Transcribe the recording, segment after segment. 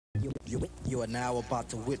You are now about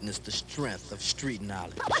to witness the strength of street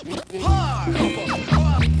knowledge.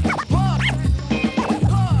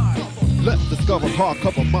 Let's discover hard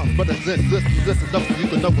cover months, but it's this enough so you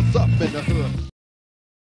can know what's up in the hood.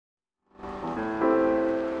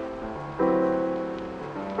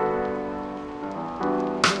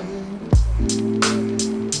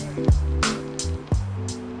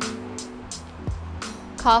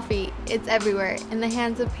 Coffee, it's everywhere, in the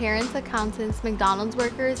hands of parents, accountants, McDonald's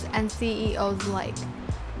workers, and CEOs alike.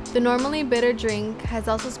 The normally bitter drink has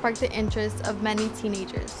also sparked the interest of many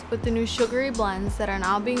teenagers, with the new sugary blends that are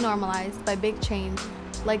now being normalized by big chains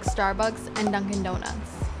like Starbucks and Dunkin'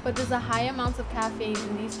 Donuts. But does the high amounts of caffeine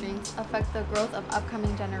in these drinks affect the growth of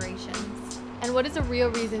upcoming generations? And what is the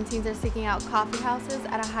real reason teens are seeking out coffee houses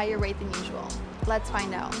at a higher rate than usual? Let's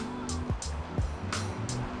find out.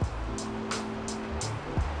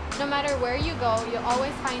 No matter where you go, you'll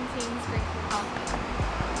always find teens drinking coffee.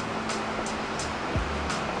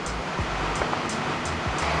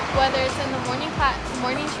 Whether it's in the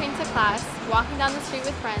morning train to class, walking down the street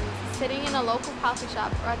with friends, sitting in a local coffee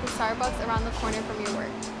shop, or at the Starbucks around the corner from your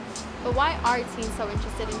work. But why are teens so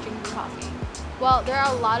interested in drinking coffee? Well, there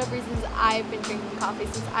are a lot of reasons I've been drinking coffee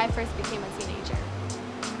since I first became a teenager.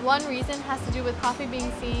 One reason has to do with coffee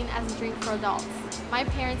being seen as a drink for adults. My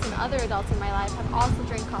parents and other adults in my life have also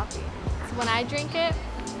drank coffee, so when I drink it,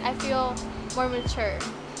 I feel more mature.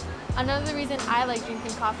 Another reason I like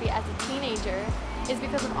drinking coffee as a teenager is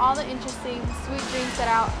because of all the interesting sweet drinks that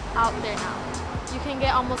are out there now. You can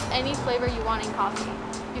get almost any flavor you want in coffee.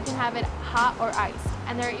 You can have it hot or iced,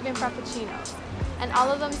 and there are even frappuccinos. And all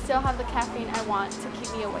of them still have the caffeine I want to keep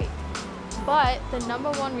me awake. But the number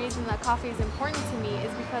one reason that coffee is important to me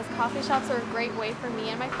is because coffee shops are a great way for me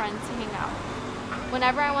and my friends to hang out.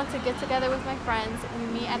 Whenever I want to get together with my friends, we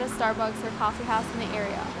meet at a Starbucks or coffee house in the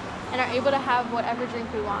area and are able to have whatever drink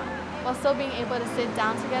we want, while still being able to sit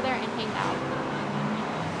down together and hang out.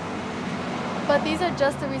 But these are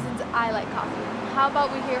just the reasons I like coffee. How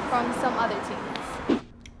about we hear from some other teens?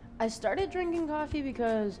 I started drinking coffee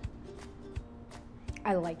because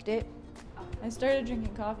I liked it. I started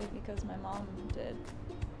drinking coffee because my mom did.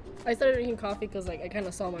 I started drinking coffee because I kind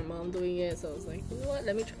of saw my mom doing it, so I was like, you know what,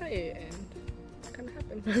 let me try it, and it kind of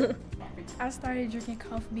happened. I started drinking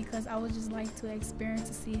coffee because I would just like to experience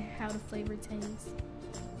to see how the flavor tastes.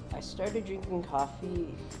 I started drinking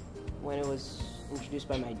coffee when it was introduced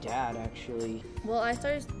by my dad, actually. Well, I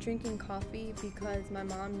started drinking coffee because my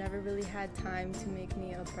mom never really had time to make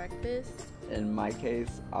me a breakfast. In my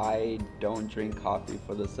case, I don't drink coffee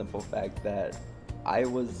for the simple fact that I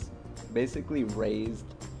was basically raised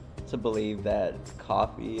to believe that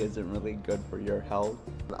coffee isn't really good for your health.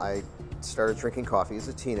 I started drinking coffee as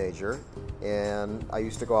a teenager, and I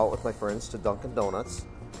used to go out with my friends to Dunkin' Donuts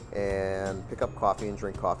and pick up coffee and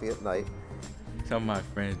drink coffee at night. Some of my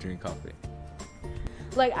friends drink coffee.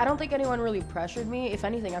 Like, I don't think anyone really pressured me. If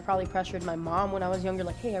anything, I probably pressured my mom when I was younger,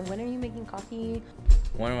 like, hey, when are you making coffee?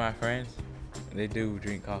 One of my friends, they do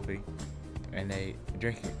drink coffee, and they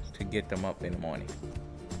drink it to get them up in the morning.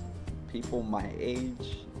 People my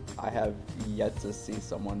age, I have yet to see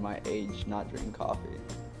someone my age not drink coffee.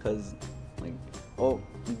 Because, like, well,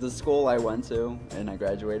 the school I went to and I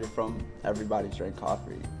graduated from, everybody drank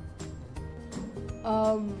coffee.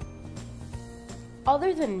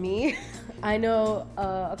 Other than me, I know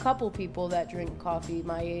a couple people that drink coffee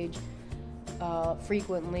my age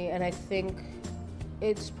frequently, and I think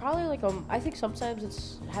it's probably like I think sometimes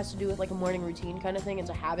it has to do with like a morning routine kind of thing.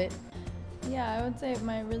 It's a habit. Yeah, I would say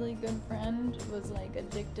my really good friend was like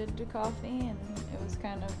addicted to coffee, and it was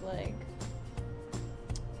kind of like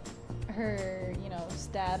her,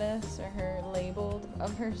 status or her label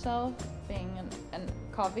of herself being a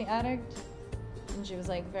coffee addict, and she was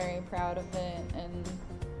like very proud of it and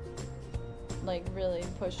like really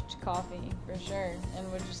pushed coffee for sure,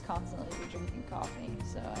 and would just constantly be drinking coffee.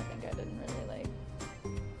 So I think I didn't really like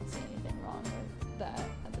see anything wrong with that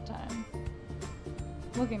at the time.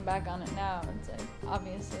 Looking back on it now, it's like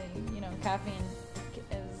obviously, caffeine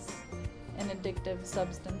is an addictive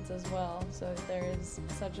substance as well, so there is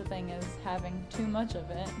such a thing as having too much of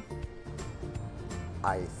it.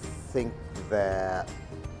 I think that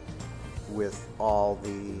with all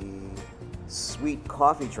the sweet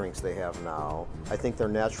coffee drinks they have now, I think they're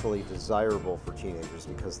naturally desirable for teenagers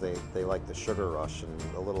because they like the sugar rush, and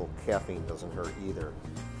a little caffeine doesn't hurt either.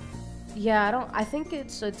 Yeah, I think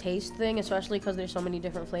it's a taste thing, especially because there's so many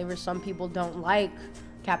different flavors. Some people don't like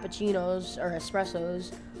cappuccinos or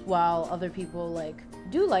espressos, while other people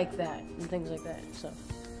do like that and things like that. So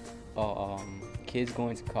kids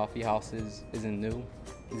going to coffee houses isn't new.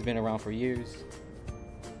 It's been around for years.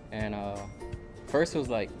 And first it was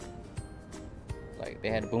like Like, they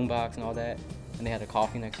had a boombox and all that, and they had a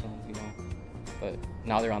coffee next to them, you know. But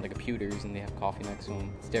now they're on the computers and they have coffee next to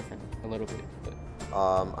them. It's different a little bit. But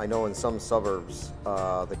I know in some suburbs,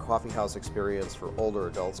 the coffee house experience for older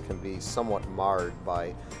adults can be somewhat marred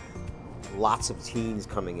by lots of teens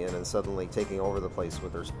coming in and suddenly taking over the place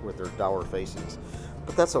with their dour faces.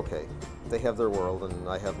 But that's okay. They have their world and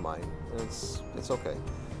I have mine. It's okay.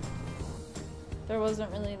 There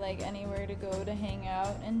wasn't really like anywhere to go to hang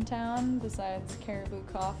out in town besides Caribou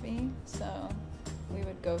Coffee, so we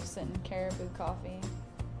would go sit in Caribou Coffee.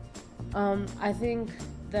 I think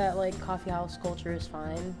that like coffee house culture is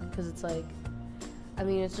fine because it's like, I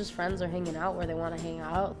mean, it's just friends are hanging out where they want to hang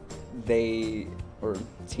out. Or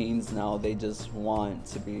teens now, they just want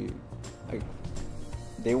to be, like,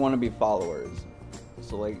 they want to be followers.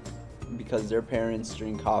 So like, because their parents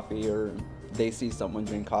drink coffee or they see someone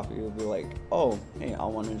drink coffee, they'll be like, oh, hey, I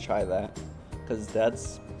want to try that. Because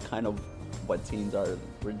that's kind of what teens are.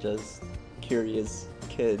 We're just curious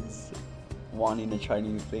kids wanting to try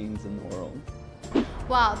new things in the world.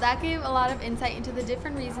 Wow, that gave a lot of insight into the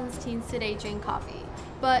different reasons teens today drink coffee.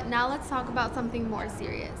 But now let's talk about something more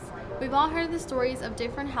serious. We've all heard the stories of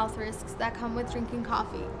different health risks that come with drinking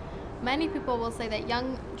coffee. Many people will say that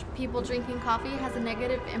young people drinking coffee has a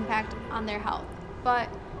negative impact on their health. But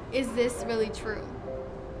is this really true?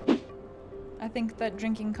 I think that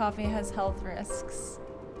drinking coffee has health risks.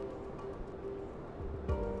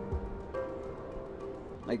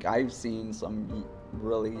 Like, I've seen some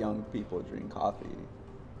really young people drink coffee,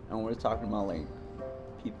 and we're talking about like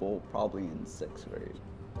people probably in 6th grade.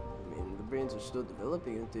 I mean, the brains are still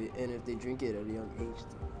developing, and if they drink it at a young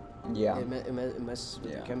age, yeah, it messes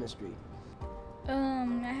with the chemistry.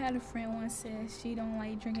 I had a friend once said she don't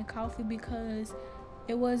like drinking coffee because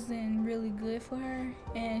it wasn't really good for her,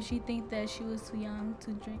 and she think that she was too young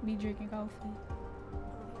to be drinking coffee.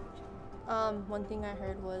 One thing I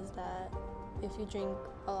heard was that if you drink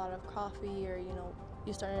a lot of coffee or,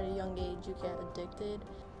 you start at a young age, you get addicted.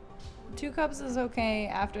 2 cups is okay.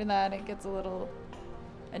 After that, it gets a little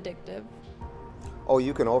addictive. Oh,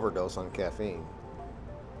 you can overdose on caffeine.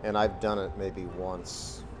 And I've done it maybe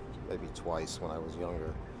once, maybe twice when I was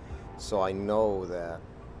younger. So I know that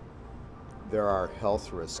there are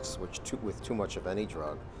health risks with too much of any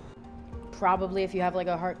drug. Probably if you have like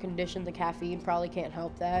a heart condition, the caffeine probably can't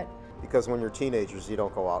help that. Because when you're teenagers, you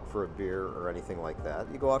don't go out for a beer or anything like that.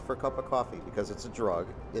 You go out for a cup of coffee because it's a drug.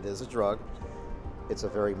 It is a drug. It's a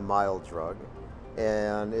very mild drug.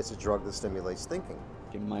 And it's a drug that stimulates thinking.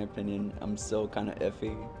 In my opinion, I'm still kind of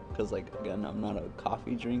iffy because, like, again, I'm not a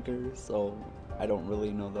coffee drinker, so I don't really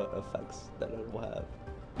know the effects that it will have.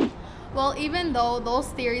 Well, even though those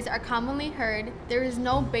theories are commonly heard, there is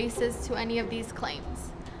no basis to any of these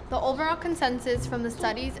claims. The overall consensus from the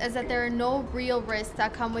studies is that there are no real risks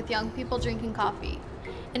that come with young people drinking coffee.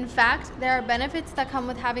 In fact, there are benefits that come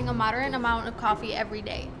with having a moderate amount of coffee every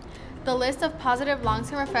day. The list of positive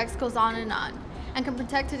long-term effects goes on and can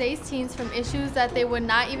protect today's teens from issues that they would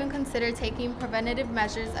not even consider taking preventative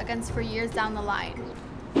measures against for years down the line.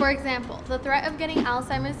 For example, the threat of getting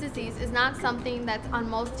Alzheimer's disease is not something that's on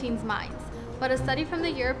most teens' minds. But a study from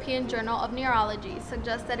the European Journal of Neurology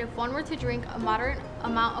suggests that if one were to drink a moderate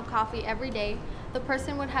amount of coffee every day, the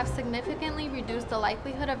person would have significantly reduced the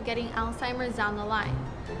likelihood of getting Alzheimer's down the line.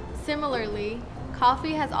 Similarly,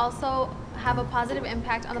 coffee has also have a positive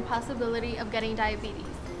impact on the possibility of getting diabetes.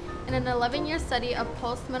 In an 11-year study of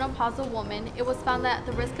postmenopausal women, it was found that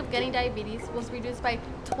the risk of getting diabetes was reduced by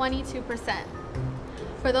 22%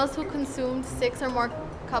 for those who consumed 6 or more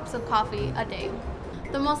cups of coffee a day.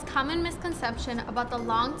 The most common misconception about the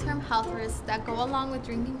long-term health risks that go along with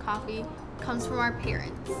drinking coffee comes from our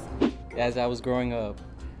parents. As I was growing up,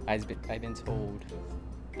 I've been told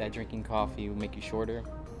that drinking coffee would make you shorter.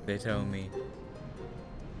 They told me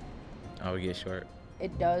I would get short.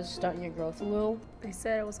 It does stunt your growth a little. They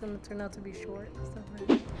said it was going to turn out to be short and stuff like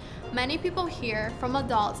that. Many people hear from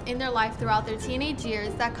adults in their life throughout their teenage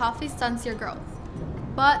years that coffee stunts your growth.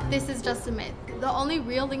 But this is just a myth. The only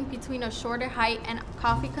real link between a shorter height and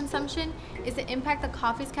coffee consumption is the impact that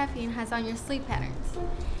coffee's caffeine has on your sleep patterns.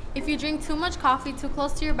 If you drink too much coffee too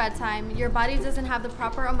close to your bedtime, your body doesn't have the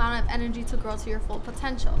proper amount of energy to grow to your full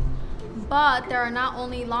potential. But there are not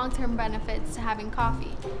only long-term benefits to having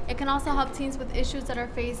coffee. It can also help teens with issues that are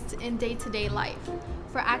faced in day-to-day life.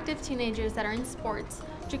 For active teenagers that are in sports,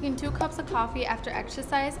 drinking 2 cups of coffee after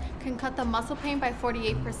exercise can cut the muscle pain by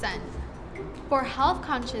 48%. For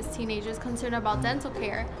health-conscious teenagers concerned about dental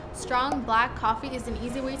care, strong black coffee is an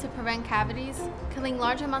easy way to prevent cavities, killing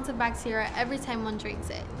large amounts of bacteria every time one drinks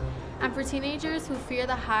it. And for teenagers who fear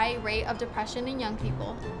the high rate of depression in young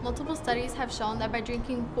people, multiple studies have shown that by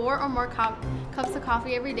drinking 4 or more cups of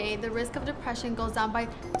coffee every day, the risk of depression goes down by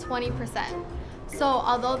 20%. So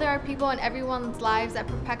although there are people in everyone's lives that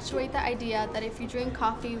perpetuate the idea that if you drink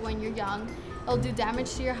coffee when you're young, it'll do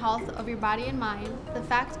damage to your health of your body and mind, the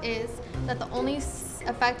fact is that the only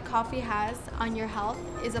effect coffee has on your health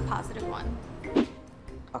is a positive one.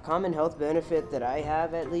 A common health benefit that I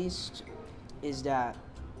have, at least, is that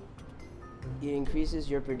it increases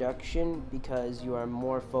your production because you are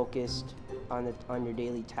more focused on your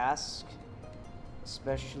daily task,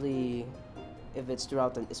 especially if it's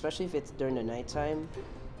during the nighttime,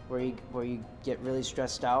 where you get really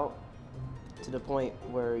stressed out to the point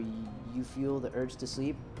where you feel the urge to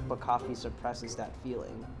sleep, but coffee suppresses that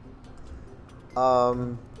feeling.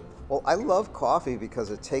 Well, I love coffee because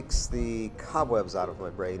it takes the cobwebs out of my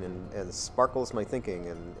brain and sparkles my thinking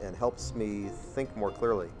and helps me think more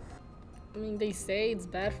clearly. I mean, they say it's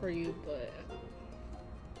bad for you, but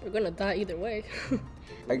you're gonna die either way.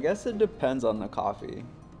 I guess it depends on the coffee,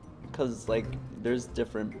 because like there's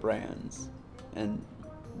different brands and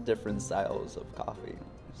different styles of coffee.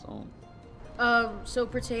 So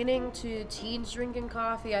pertaining to teens drinking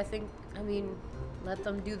coffee, I mean, let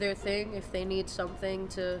them do their thing. If they need something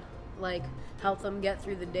to like help them get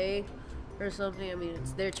through the day or something, I mean,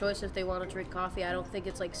 it's their choice if they want to drink coffee. I don't think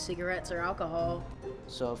it's like cigarettes or alcohol.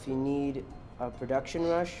 So if you need a production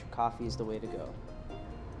rush, coffee is the way to go.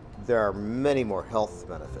 There are many more health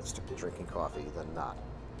benefits to drinking coffee than not.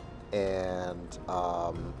 And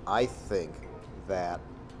I think that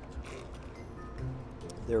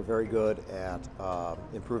they're very good at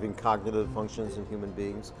improving cognitive functions in human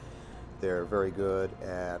beings. They're very good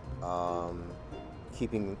at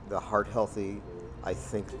keeping the heart healthy. I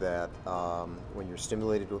think that when you're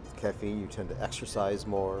stimulated with caffeine, you tend to exercise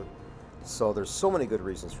more. So there's so many good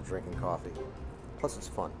reasons for drinking coffee. Plus, it's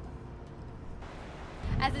fun.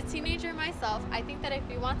 As a teenager myself, I think that if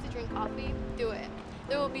you want to drink coffee, do it.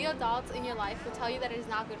 There will be adults in your life who tell you that it is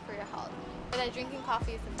not good for your health, or that drinking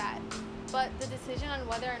coffee is a fad. But the decision on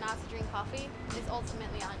whether or not to drink coffee is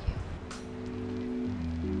ultimately on you.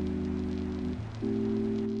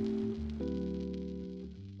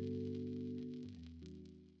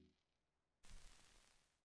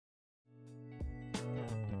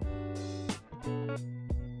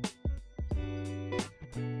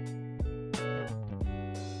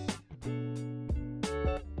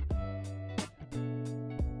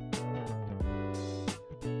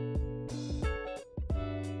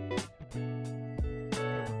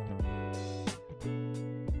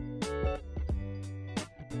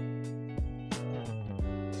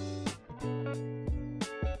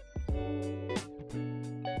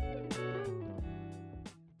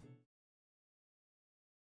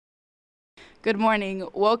 Good morning.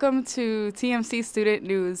 Welcome to TMC Student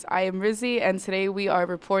News. I am Rizzy, and today we are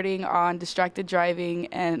reporting on distracted driving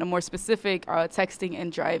and a more specific texting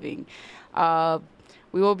and driving.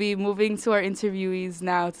 We will be moving to our interviewees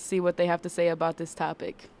now to see what they have to say about this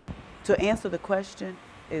topic. To answer the question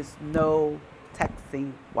is no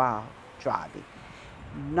texting while driving.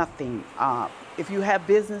 Nothing. If you have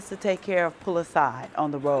business to take care of, pull aside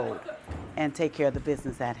on the road and take care of the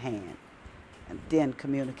business at hand, and then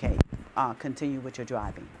communicate. Continue with your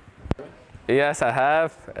driving. Yes, I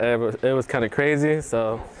have. It was kind of crazy,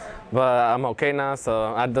 but I'm okay now.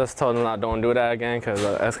 So I just told them I don't do that again because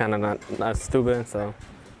that's kind of not stupid. So.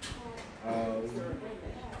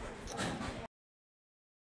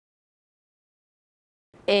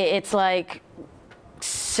 It's like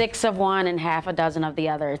 6 of one and half a dozen of the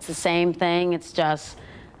other. It's the same thing. It's just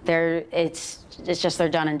they're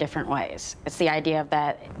done in different ways. It's the idea of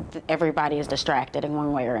that everybody is distracted in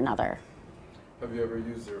one way or another. Have you ever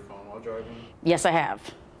used your phone while driving? Yes, I have.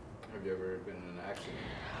 Have you ever been in an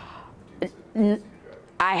accident?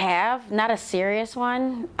 I have, not a serious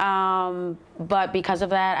one, but because of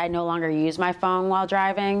that, I no longer use my phone while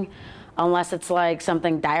driving, unless it's like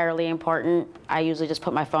something direly important. I usually just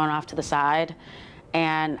put my phone off to the side,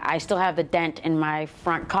 and I still have the dent in my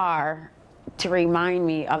front car to remind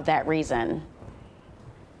me of that reason.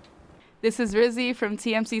 This is Rizzy from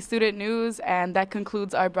TMC Student News, and that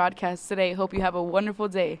concludes our broadcast today. Hope you have a wonderful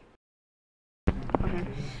day.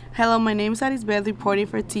 Hello, my name is Aris Bell, reporting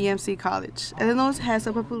for TMC College. Illinois has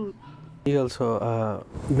a popular... Legal, so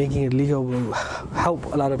making it legal will help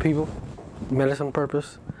a lot of people, medicine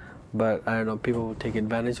purpose, but I don't know, people will take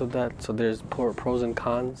advantage of that. So there's pros and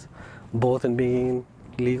cons, both in being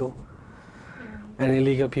legal. And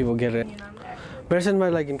illegal people get it.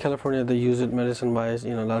 Medicine-wise, like in California, they use it medicine-wise.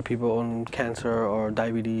 You know, a lot of people on cancer or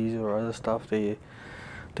diabetes or other stuff, they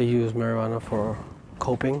use marijuana for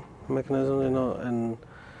coping. mechanism, you know, and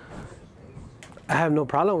I have no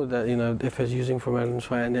problem with that, you know, if it's using for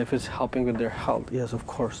medicine and if it's helping with their health. Yes, of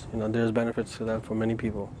course, you know, there's benefits to that for many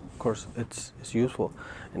people. Of course, it's useful,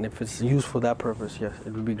 and if it's used for that purpose, yes,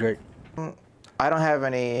 it would be great. I don't have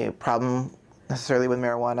any problem necessarily with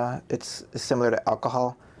marijuana. It's similar to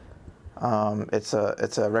alcohol. It's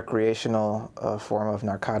a recreational form of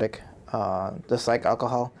narcotic, just like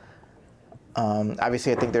alcohol.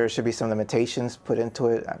 Obviously, I think there should be some limitations put into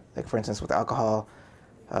it. Like, for instance, with alcohol,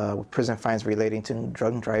 with prison fines relating to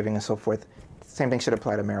drunk driving and so forth. Same thing should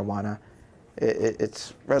apply to marijuana.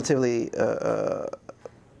 It's relatively the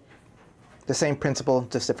same principle,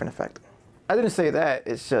 just different effect. I didn't say that.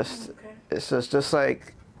 It's just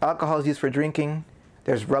like alcohol is used for drinking.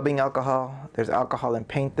 There's rubbing alcohol. There's alcohol and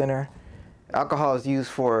paint thinner. Alcohol is used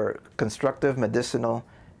for constructive, medicinal,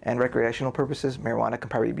 and recreational purposes. Marijuana can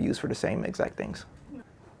probably be used for the same exact things.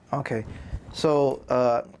 Okay, so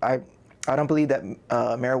I don't believe that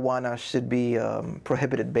marijuana should be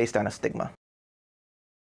prohibited based on a stigma.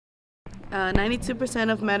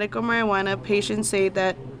 92% of medical marijuana patients say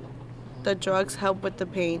that the drugs help with the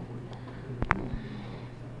pain.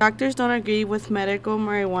 Doctors don't agree with medical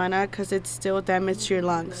marijuana because it still damages your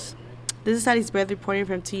lungs. This is Addie's Beth reporting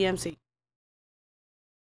from TMC.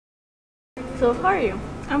 So how are you?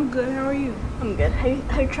 I'm good. How are you? I'm good.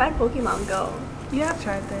 Have you tried Pokemon Go? Yeah, I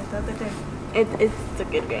tried that the other day. It's a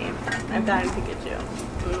good game. I've gotten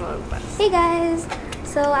Pikachu. Hey guys!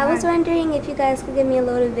 So I was wondering if you guys could give me a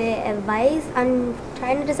little bit of advice on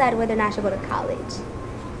trying to decide whether or not I should go to college.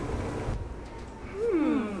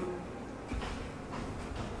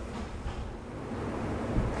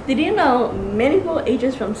 Did you know many people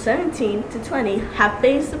ages from 17 to 20 have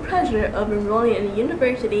faced the pressure of enrolling in a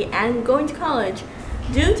university and going to college?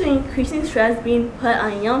 Due to increasing stress being put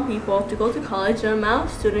on young people to go to college, the amount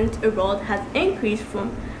of students enrolled has increased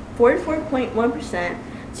from 44.1%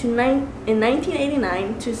 in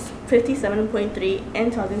 1989 to 57.3%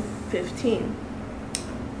 in 2015.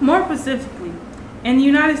 More specifically, in the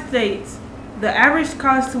United States, the average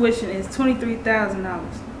college tuition is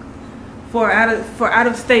 $23,000 for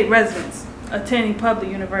out-of-state residents attending public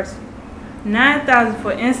university, $9,000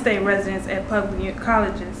 for in-state residents at public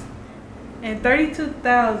colleges, and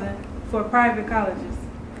 $32,000 for private colleges.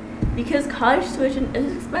 Because college tuition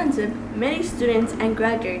is expensive, many students and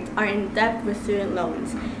graduates are in debt with student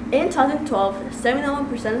loans. In 2012,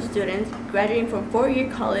 71% of students graduating from four-year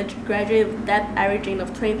college graduated with debt averaging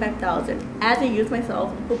of $25,000. As a youth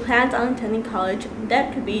myself who plans on attending college,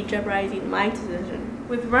 debt could be jeopardizing my decision.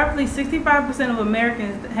 With roughly 65% of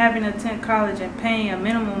Americans having to attend college and paying a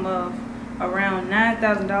minimum of around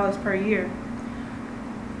 $9,000 per year,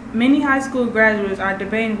 many high school graduates are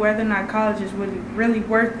debating whether or not college is really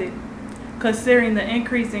worth it, considering the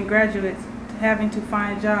increase in graduates having to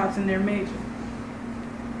find jobs in their major.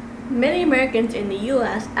 Many Americans in the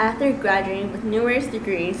U.S., after graduating with numerous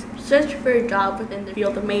degrees, search for a job within the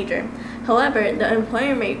field of major. However, the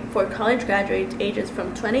employment rate for college graduates ages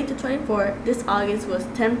from 20 to 24 this August was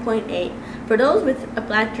 10.8%. For those with a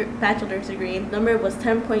bachelor's degree, the number was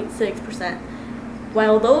 10.6%,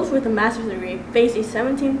 while those with a master's degree face a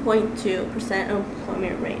 17.2%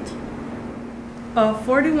 employment rate. Of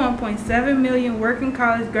 41.7 million working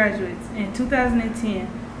college graduates in 2010,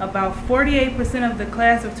 about 48% of the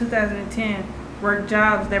class of 2010 worked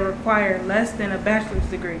jobs that required less than a bachelor's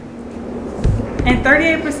degree. And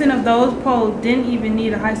 38% of those polled didn't even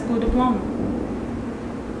need a high school diploma.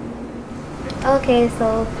 Okay,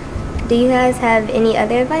 so do you guys have any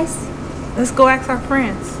other advice? Let's go ask our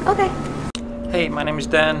friends. Okay. Hey, my name is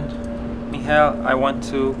Dan Michel. I went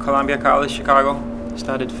to Columbia College, Chicago,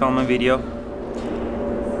 studied film and video.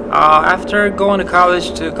 After going to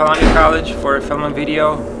Columbia College for film and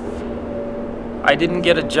video, I didn't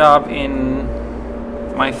get a job in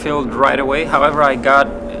my field right away. However, I got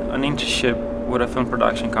an internship with a film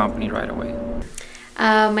production company right away.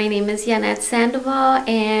 My name is Yanette Sandoval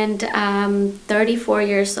and I'm 34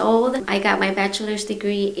 years old. I got my bachelor's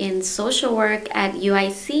degree in social work at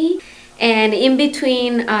UIC. And in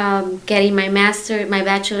between getting my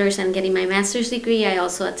bachelor's and getting my master's degree, I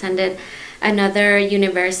also attended another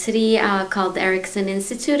university called the Erickson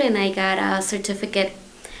Institute, and I got a certificate,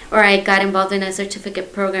 or I got involved in a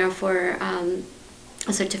certificate program for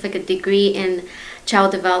a certificate degree in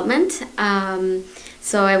child development.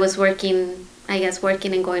 So I was working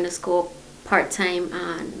and going to school part-time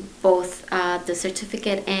on both the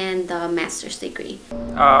certificate and the master's degree.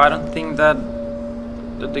 I don't think that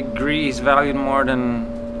the degree is valued more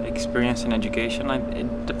than experience and education.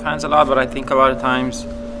 It depends a lot, but I think a lot of times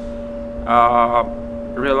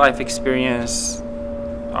real life experience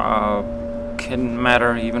can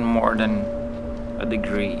matter even more than a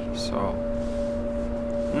degree. So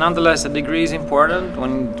nonetheless, a degree is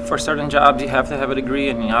important. For certain jobs you have to have a degree,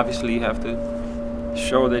 and obviously you have to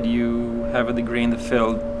show that you have a degree in the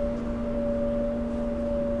field.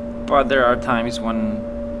 But there are times when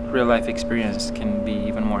real life experience can be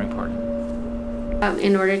even more important.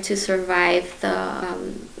 In order to survive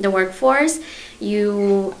the workforce,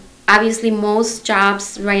 obviously most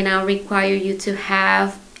jobs right now require you to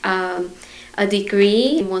have a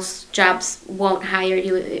degree. Most jobs won't hire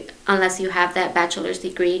you unless you have that bachelor's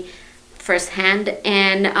degree firsthand,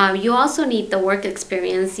 and you also need the work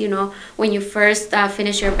experience. When you first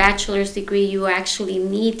finish your bachelor's degree, you actually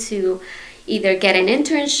need to either get an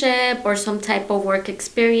internship or some type of work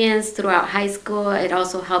experience throughout high school. It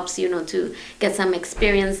also helps to get some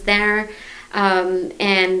experience there,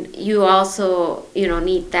 and you also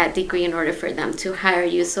need that degree in order for them to hire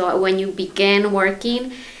you. So when you begin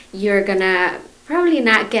working, you're gonna probably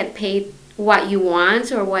not get paid what you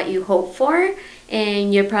want or what you hope for,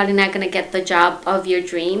 and you're probably not gonna get the job of your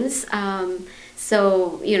dreams.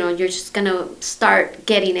 So you're just gonna start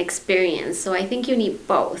getting experience. So I think you need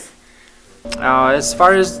both. As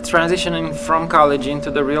far as transitioning from college into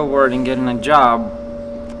the real world and getting a job,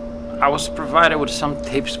 I was provided with some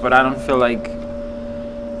tips, but I don't feel like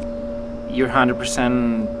you're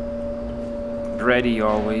 100% ready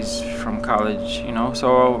always from college,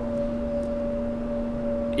 So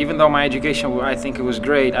even though my education, I think it was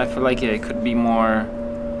great, I feel like it could be more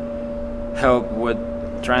help with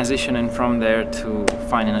transitioning from there to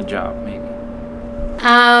finding a job, maybe.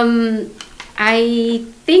 I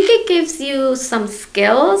think it gives you some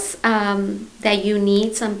skills that you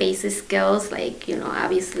need, some basic skills, like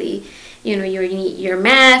obviously your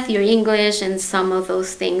math, your English, and some of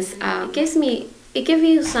those things. It gives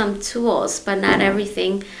you some tools, but not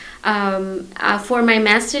everything. For my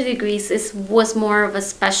master's degrees, it was more of a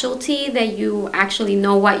specialty that you actually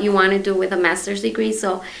know what you want to do with a master's degree,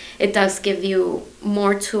 so it does give you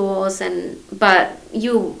more tools, but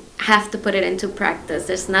you have to put it into practice.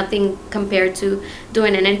 There's nothing compared to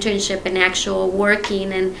doing an internship and actual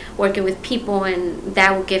working with people, and that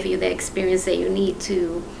will give you the experience that you need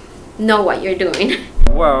to know what you're doing.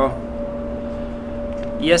 Well,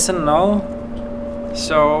 yes and no.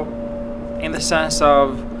 So in the sense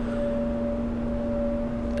of,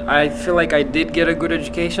 I feel like I did get a good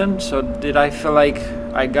education. So did I feel like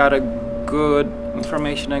I got a good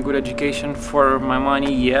information, a good education for my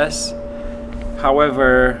money? Yes.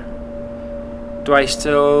 However, do I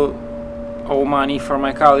still owe money for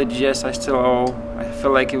my college? Yes, I still owe. I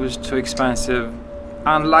feel like it was too expensive.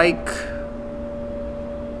 Unlike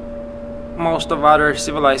most of other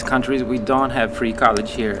civilized countries, we don't have free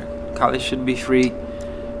college here. College should be free,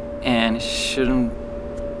 and it shouldn't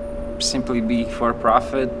simply be for a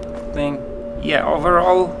profit thing. Yeah,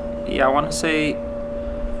 overall, I want to say,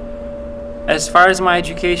 as far as my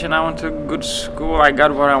education, I went to a good school. I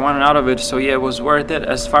got what I wanted out of it, so yeah, it was worth it.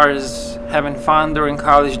 As far as having fun during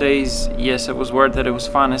college days, yes, it was worth it. It was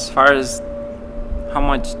fun. As far as how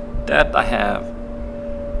much debt I have,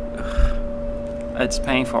 it's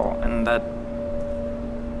painful, and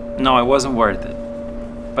no, it wasn't worth it.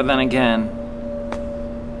 But then again,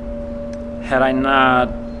 had I not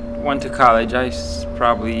went to college, I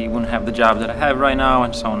probably wouldn't have the job that I have right now,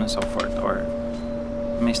 and so on and so forth, or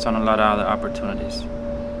missed on a lot of other opportunities.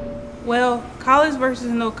 Well, college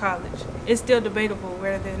versus no college. It's still debatable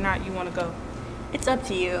whether or not you want to go. It's up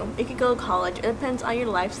to you. You could go to college. It depends on your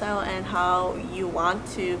lifestyle and how you want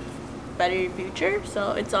to better your future,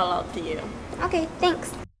 so it's all up to you. Okay,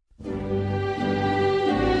 thanks.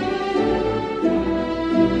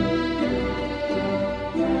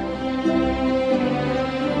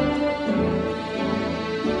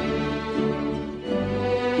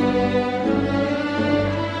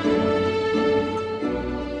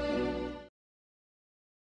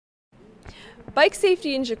 Bike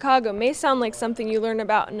safety in Chicago may sound like something you learn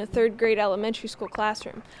about in a third-grade elementary school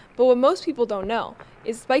classroom, but what most people don't know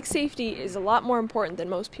is bike safety is a lot more important than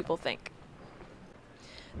most people think.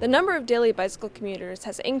 The number of daily bicycle commuters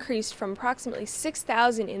has increased from approximately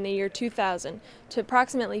 6,000 in the year 2000 to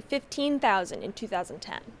approximately 15,000 in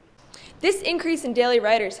 2010. This increase in daily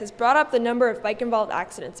riders has brought up the number of bike-involved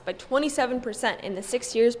accidents by 27% in the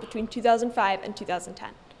 6 years between 2005 and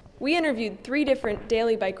 2010. We interviewed 3 different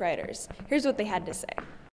daily bike riders. Here's what they had to say.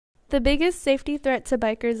 The biggest safety threat to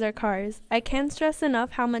bikers are cars. I can't stress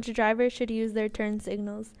enough how much drivers should use their turn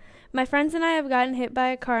signals. My friends and I have gotten hit by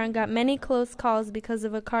a car and got many close calls because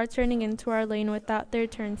of a car turning into our lane without their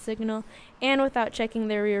turn signal and without checking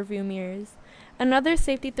their rearview mirrors. Another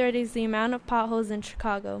safety threat is the amount of potholes in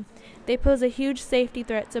Chicago. They pose a huge safety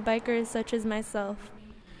threat to bikers such as myself.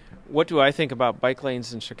 What do I think about bike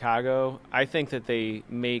lanes in Chicago? I think that they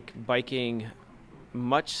make biking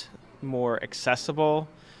much more accessible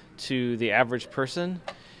to the average person,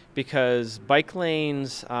 because bike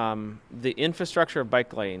lanes, the infrastructure of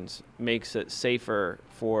bike lanes makes it safer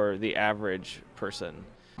for the average person.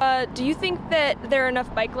 Do you think that there are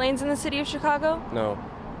enough bike lanes in the city of Chicago? No.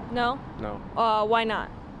 No? No. Why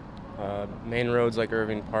not? Main roads like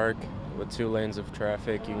Irving Park, with 2 lanes of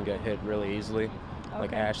traffic, you can get hit really easily.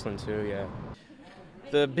 Like Okay. Ashland too, yeah.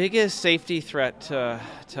 The biggest safety threat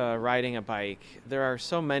to riding a bike, there are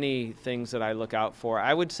so many things that I look out for.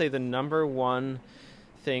 I would say the number one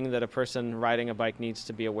thing that a person riding a bike needs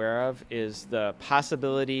to be aware of is the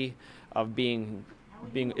possibility of being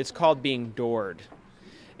it's called being doored.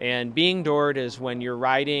 And being doored is when you're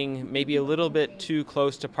riding maybe a little bit too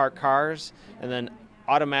close to parked cars, and then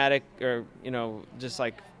automatic, or just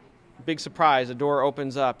like big surprise, a door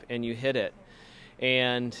opens up and you hit it.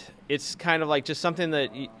 And it's kind of like just something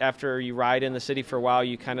that after you ride in the city for a while,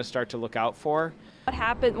 you kind of start to look out for.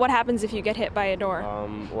 What happens if you get hit by a door?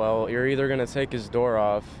 Well, you're either going to take his door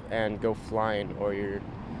off and go flying, or you're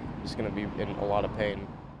just going to be in a lot of pain.